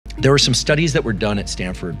There were some studies that were done at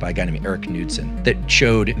Stanford by a guy named Eric Knudsen that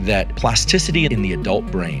showed that plasticity in the adult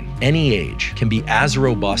brain, any age, can be as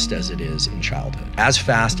robust as it is in childhood, as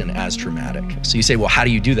fast and as traumatic. So you say, well, how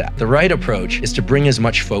do you do that? The right approach is to bring as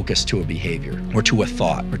much focus to a behavior or to a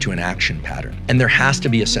thought or to an action pattern. And there has to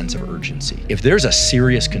be a sense of urgency. If there's a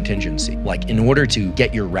serious contingency, like in order to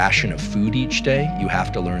get your ration of food each day, you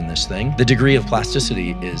have to learn this thing, the degree of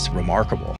plasticity is remarkable.